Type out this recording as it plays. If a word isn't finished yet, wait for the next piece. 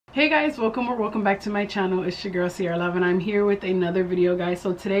Hey guys, welcome or welcome back to my channel. It's your girl Sierra Love and I'm here with another video, guys.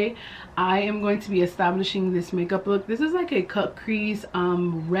 So today I am going to be establishing this makeup look. This is like a cut crease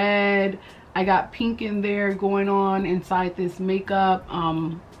red. I got pink in there going on inside this makeup.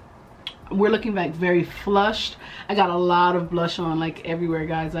 We're looking like very flushed. I got a lot of blush on like everywhere,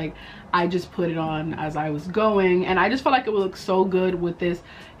 guys. Like I just put it on as I was going and I just felt like it would look so good with this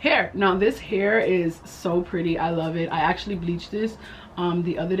hair. Now this hair is so pretty. I love it. I actually bleached this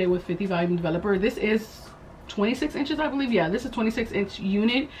the other day with 50 Volume Developer. This is 26 inches, I believe. Yeah, this is a 26-inch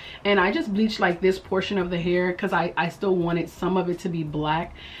unit and I just bleached like this portion of the hair because I still wanted some of it to be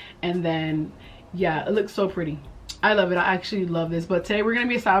black. And then yeah, it looks so pretty. I love it. I actually love this. But today we're going to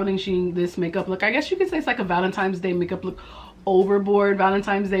be establishing this makeup look. I guess you could say it's like a Valentine's Day makeup look, overboard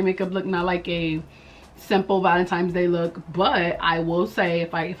Valentine's Day makeup look, not like a simple Valentine's Day look. But I will say,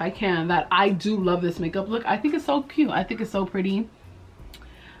 if I can, that I do love this makeup look. I think it's so cute. I think it's so pretty.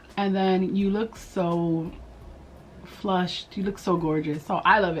 And then you look so flushed. You look so gorgeous. So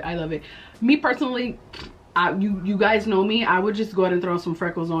I love it. I love it. Me personally, you guys know me. I would just go ahead and throw some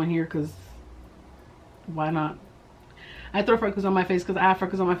freckles on here because why not? I throw freckles on my face because I have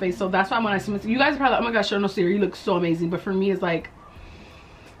freckles on my face. So that's why when I see you guys are probably like, oh my gosh, no, Sierra, you look so amazing. But for me, it's like,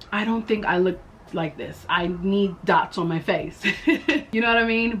 I don't think I look like this. I need dots on my face. You know what I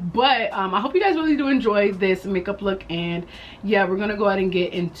mean? But I hope you guys really do enjoy this makeup look. And yeah, we're gonna go ahead and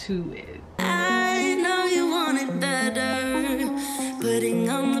get into it. I know you want it better, putting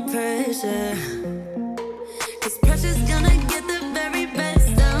on the pressure, 'cause pressure's gonna get the very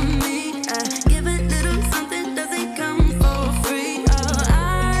best of me. I give a little something, doesn't come for free. Oh,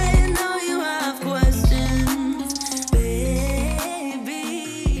 I know you have questions, baby,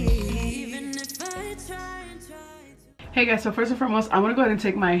 even if I try and try to. Hey guys, so first and foremost, I want to go ahead and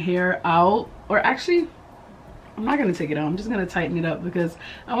take my hair out, or actually I'm not gonna take it out. I'm just gonna tighten it up because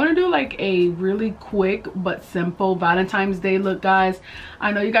I want to do like a really quick but simple Valentine's Day look, guys.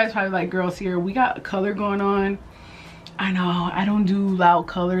 I know you guys probably like, girls here, we got color going on. I know I don't do loud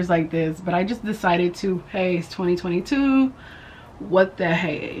colors like this, but I just decided to, hey, it's 2022, what the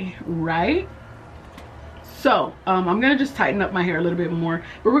hey, right? So I'm gonna just tighten up my hair a little bit more,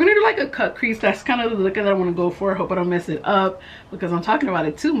 but we're gonna do like a cut crease. That's kind of the look that I want to go for. I hope I don't mess it up because I'm talking about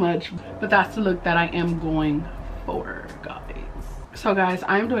it too much, but that's the look that I am going for, guys. So guys,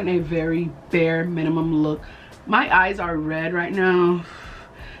 I'm doing a very bare minimum look. My eyes are red right now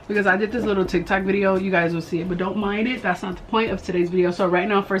because I did this little TikTok video. You guys will see it, but don't mind it. That's not the point of today's video. So right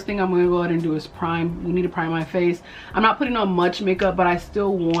now, first thing I'm going to go ahead and do is prime. We need to prime my face. I'm not putting on much makeup, but I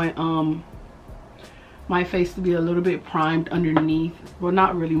still want my face to be a little bit primed underneath. Well,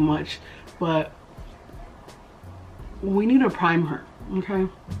 not really much, but we need to prime her, okay?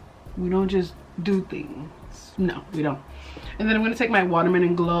 We don't just do things. No, we don't. And then I'm going to take my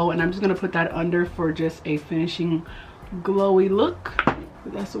Watermelon Glow and I'm just going to put that under for just a finishing glowy look.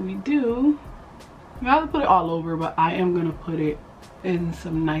 But that's what we do. You have to put it all over, but I am going to put it in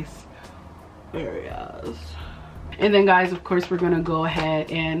some nice areas. And then guys, of course, we're going to go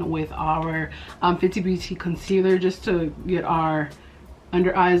ahead and with our Fenty Beauty concealer just to get our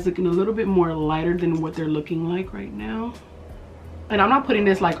under eyes looking a little bit more lighter than what they're looking like right now. And I'm not putting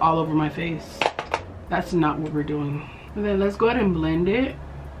this like all over my face. That's not what we're doing. And then let's go ahead and blend it.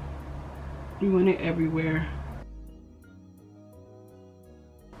 You want it everywhere.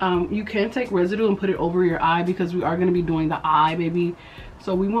 You can take residue and put it over your eye because we are going to be doing the eye, baby.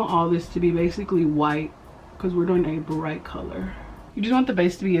 So we want all this to be basically white because we're doing a bright color. You just want the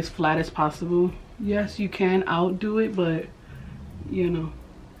base to be as flat as possible. Yes, you can outdo it, but you know.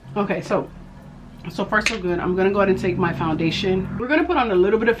 Okay, so first we're good. I'm gonna go ahead and take my foundation. We're gonna put on a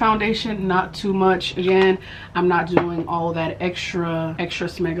little bit of foundation, not too much. Again, I'm not doing all that extra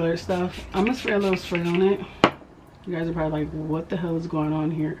smegular stuff. I'm gonna spray a little spray on it. You guys are probably like, what the hell is going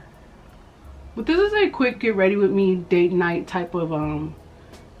on here? But this is a quick get ready with me date night type of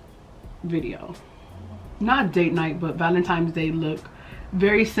video. Not date night, but Valentine's Day look.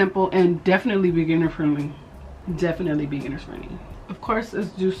 Very simple and definitely beginner friendly. Definitely beginner friendly. Of course, let's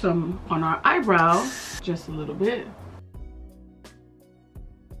do some on our eyebrows, just a little bit.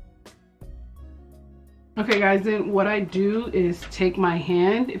 Okay guys, then what I do is take my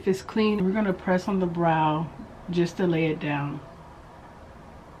hand, if it's clean, we're gonna press on the brow just to lay it down.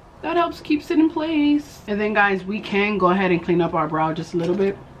 That helps keeps it in place. And then guys, we can go ahead and clean up our brow just a little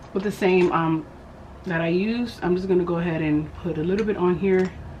bit with the same that I used. I'm just gonna go ahead and put a little bit on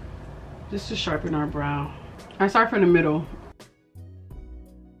here just to sharpen our brow. I start from the middle.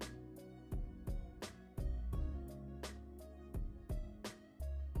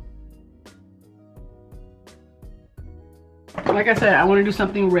 like I said, I want to do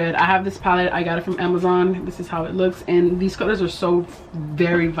something red. I have this palette, I got it from Amazon. This is how it looks, and these colors are so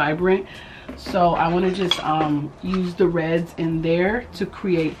very vibrant, so I want to just use the reds in there to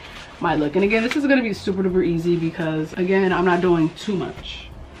create my look. And again, this is going to be super duper easy because again, I'm not doing too much.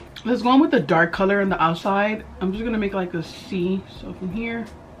 Let's go in with the dark color on the outside. I'm just going to make like a C, so from here,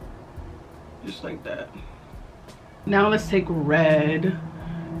 just like that. Now let's take red,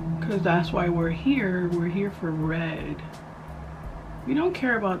 because that's why we're here. We're here for red. We don't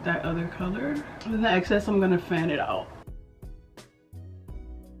care about that other color. And the excess, I'm gonna fan it out.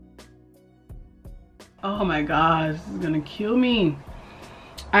 Oh my gosh, this is gonna kill me.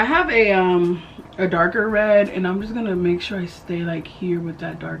 I have a darker red, and I'm just gonna make sure I stay like here with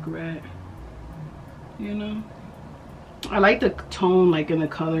that dark red. You know? I like the tone like in the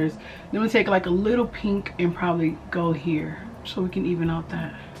colors. Then we take like a little pink and probably go here so we can even out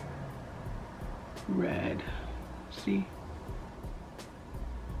that red. See?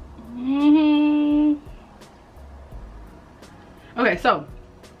 Okay, so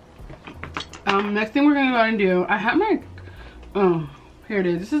next thing we're gonna go and do, I have my here it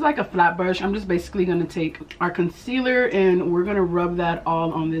is. This is like a flat brush. I'm just basically gonna take our concealer and we're gonna rub that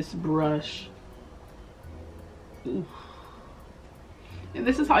all on this brush. Ooh. And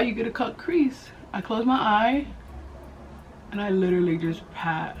this is how you get a cut crease. I close my eye and I literally just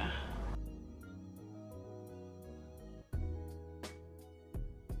pat.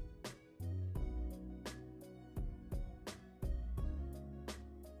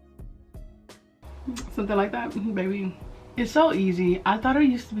 Something like that, baby. It's so easy. I thought it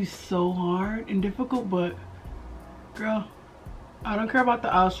used to be so hard and difficult, but girl, I don't care about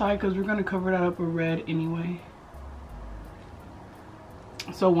the outside because we're gonna cover that up with red anyway.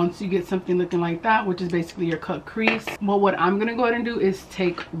 So once you get something looking like that, which is basically your cut crease, well, what I'm gonna go ahead and do is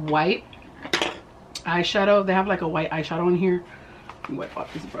take white eyeshadow. They have like a white eyeshadow in here. Wipe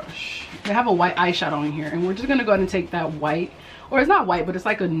off this brush. They have a white eyeshadow in here, and we're just gonna go ahead and take that white, or it's not white, but it's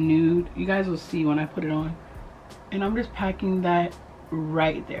like a nude. You guys will see when I put it on. And I'm just packing that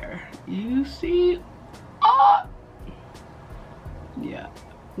right there. You see? Oh! Yeah,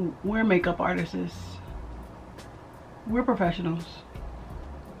 we're makeup artists. We're professionals.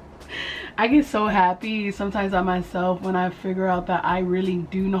 I get so happy sometimes on myself when I figure out that I really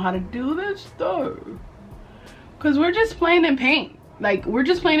do know how to do this stuff. Cause we're just playing in paint. Like, we're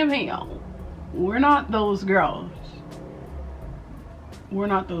just playing in paint, y'all. We're not those girls. We're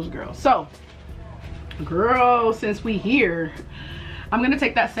not those girls. So, girl, since we here, I'm gonna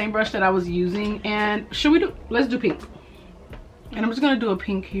take that same brush that I was using, and let's do pink. And I'm just gonna do a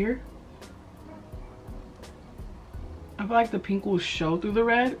pink here. I feel like the pink will show through the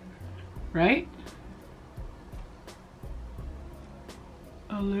red, right?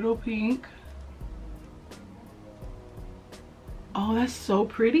 A little pink. Oh, that's so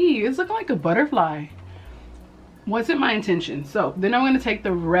pretty. It's looking like a butterfly. Wasn't my intention. So then I'm going to take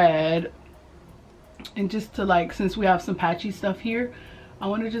the red and just to like, since we have some patchy stuff here, I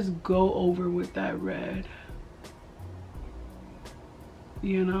want to just go over with that red.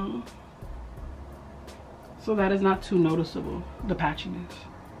 You know? So that is not too noticeable, the patchiness.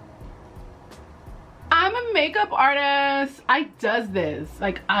 I'm a makeup artist. I does this.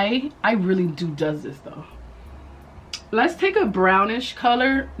 Like, I really does this though. Let's take a brownish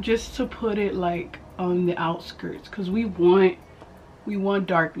color just to put it like on the outskirts, because we want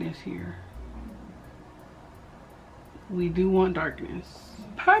darkness here. We do want darkness.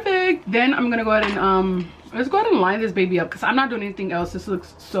 Perfect. Then I'm gonna go ahead and let's go ahead and line this baby up because I'm not doing anything else. This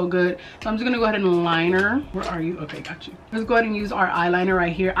looks so good. So I'm just gonna go ahead and liner. Where are you? Okay, got you. Let's go ahead and use our eyeliner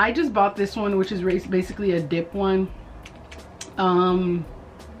right here. I just bought this one, which is basically a dip one. So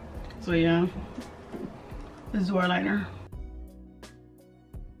yeah, this is our liner.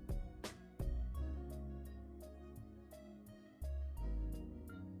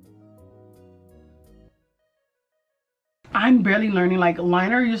 I'm barely learning. Like,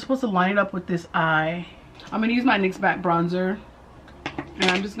 liner, you're supposed to line it up with this eye. I'm gonna use my NYX Matte Bronzer, and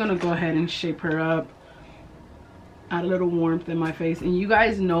I'm just gonna go ahead and shape her up, add a little warmth in my face. And you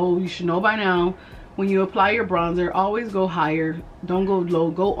guys know, you should know by now, when you apply your bronzer, always go higher, don't go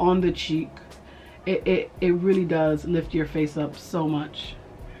low, go on the cheek. It really does lift your face up so much.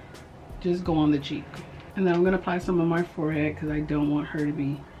 Just go on the cheek. And then I'm gonna apply some on my forehead because I don't want her to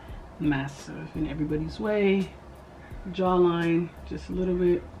be massive in everybody's way. Jawline, just a little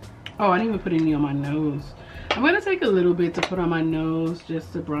bit. Oh, I didn't even put any on my nose. I'm gonna take a little bit to put on my nose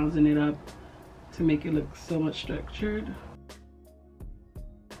just to bronzen it up to make it look so much structured.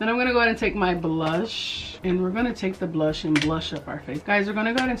 Then I'm gonna go ahead and take my blush, and we're gonna take the blush and blush up our face. Guys, we're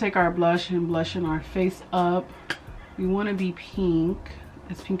gonna go ahead and take our blush and blush in our face up. We want to be pink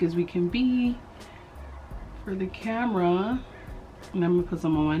as we can be for the camera. And I'm gonna put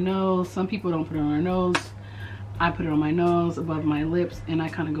some on my nose. Some people don't put it on their nose. I put it on my nose, above my lips, and I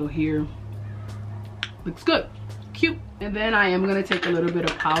kind of go here. Looks good, cute. And then I am gonna take a little bit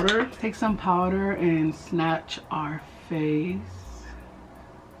of powder. Take some powder and snatch our face.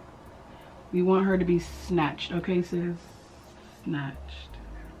 We want her to be snatched, okay sis? Snatched.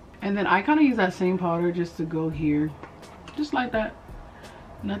 And then I kind of use that same powder just to go here. Just like that.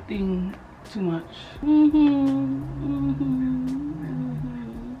 Nothing too much.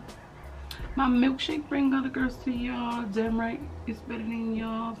 My milkshake bring other girls to y'all. Damn right, it's better than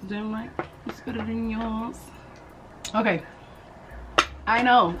y'all's. Damn right, it's better than y'all's. Okay, I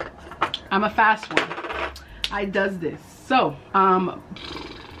know, I'm a fast one. I does this. So, so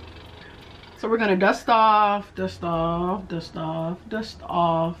we're gonna dust off.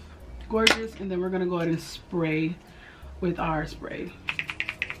 Gorgeous, and then we're gonna go ahead and spray with our spray.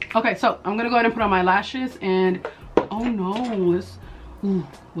 Okay, so I'm gonna go ahead and put on my lashes, and oh no, let's, ooh,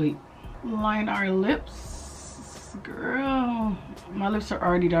 wait. Line our lips. Girl, my lips are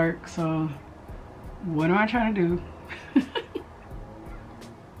already dark, so what am I trying to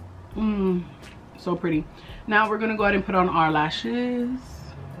do? So pretty. Now we're gonna go ahead and put on our lashes.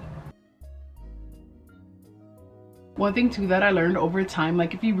 One thing too that I learned over time,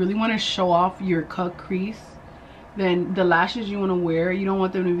 like if you really want to show off your cut crease, then the lashes you want to wear, you don't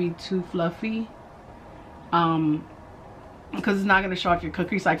want them to be too fluffy, because it's not going to show off your cut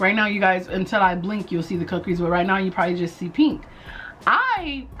crease. Like right now, you guys, until I blink, you'll see the cut crease, but right now you probably just see pink.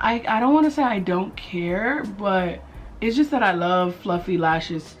 I don't want to say I don't care, but it's just that I love fluffy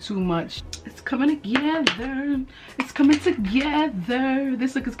lashes too much. It's coming together. It's coming together.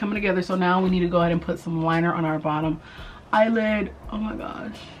 This look is coming together. So now we need to go ahead and put some liner on our bottom eyelid. Oh my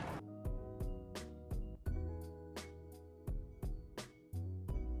gosh.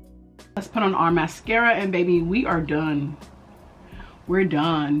 Let's put on our mascara, and baby, we are done. We're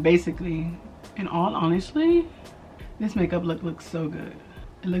done, basically. In all honesty, this makeup look looks so good.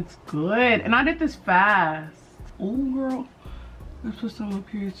 It looks good, and I did this fast. Oh girl, let's put some up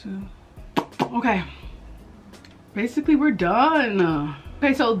here too. Okay, basically we're done.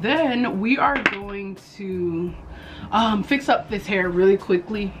 Okay, so then we are going to fix up this hair really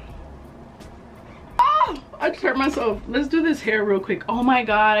quickly. Oh, I just hurt myself. Let's do this hair real quick. Oh my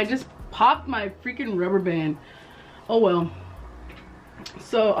god, I just popped my freaking rubber band. Oh well.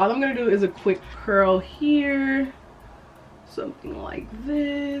 So all I'm gonna do is a quick curl here, something like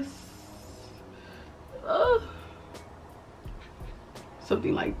this.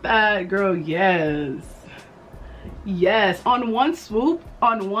 Something like that, girl. Yes, yes, on one swoop,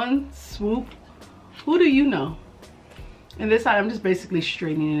 who do you know? And this side I'm just basically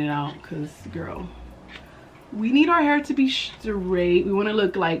straightening it out, because girl, we need our hair to be straight. We want to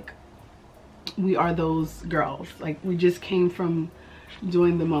look like we are those girls, like we just came from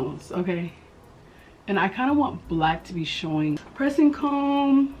doing the most. Okay, and I kind of want black to be showing. Pressing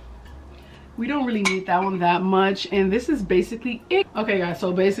comb, we don't really need that one that much, and this is basically it. Okay guys,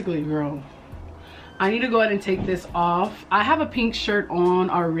 so basically girl, I need to go ahead and take this off. I have a pink shirt on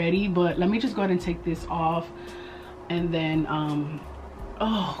already, but let me just go ahead and take this off, and then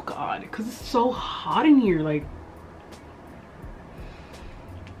oh god, because it's so hot in here, like,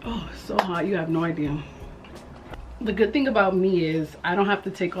 oh, it's so hot, you have no idea. The good thing about me is I don't have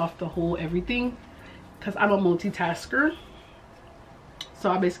to take off the whole everything, because I'm a multitasker. So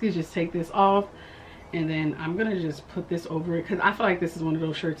I basically just take this off, and then I'm gonna just put this over it, because I feel like this is one of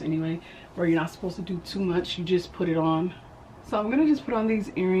those shirts anyway where you're not supposed to do too much, you just put it on. So I'm gonna just put on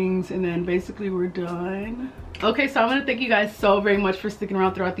these earrings, and then basically we're done. Okay, so I'm gonna thank you guys so very much for sticking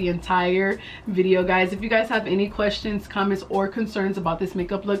around throughout the entire video, guys. If you guys have any questions, comments, or concerns about this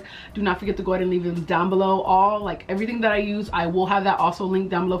makeup look, do not forget to go ahead and leave them down below. All, like, everything that I use, I will have that also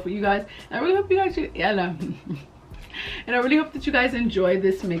linked down below for you guys. And I really hope you guys and I really hope that you guys enjoy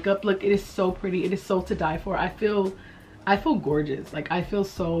this makeup look. It is so pretty. It is so to die for. I feel gorgeous. Like, I feel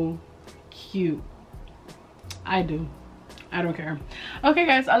so cute. I do. I don't care. Okay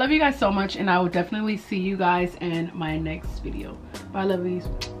guys, I love you guys so much, and I will definitely see you guys in my next video. Bye, lovies.